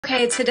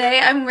Okay, today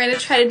I'm going to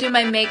try to do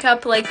my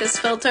makeup like this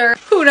filter.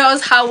 Who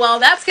knows how well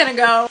that's gonna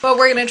go, but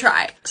we're gonna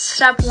try.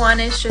 Step one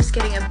is just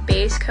getting a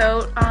base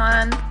coat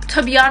on.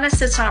 To be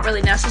honest, it's not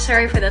really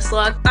necessary for this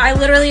look. I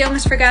literally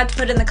almost forgot to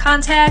put in the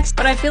contacts,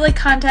 but I feel like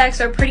contacts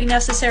are pretty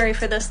necessary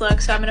for this look,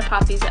 so I'm gonna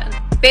pop these in.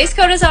 Base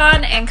coat is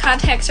on and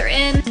contacts are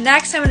in.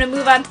 Next, I'm gonna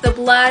move on to the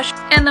blush,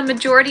 and the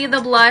majority of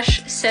the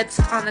blush sits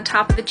on the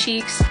top of the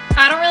cheeks.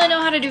 I don't really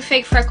know how to do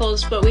fake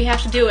freckles, but we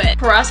have to do it.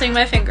 Crossing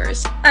my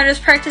fingers. I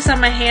just practiced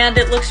on my hand.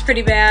 It looks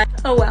pretty bad.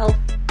 Oh well.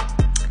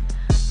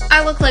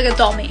 I look like a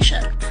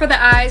Dalmatian. For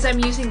the eyes, I'm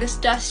using this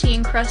dusty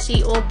and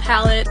crusty old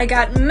palette I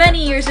got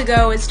many years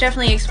ago. It's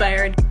definitely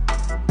expired.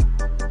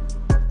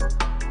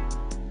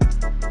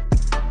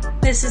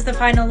 This is the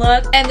final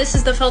look, and this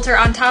is the filter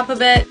on top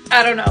of it.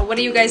 I don't know, what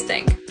do you guys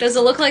think? Does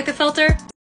it look like the filter?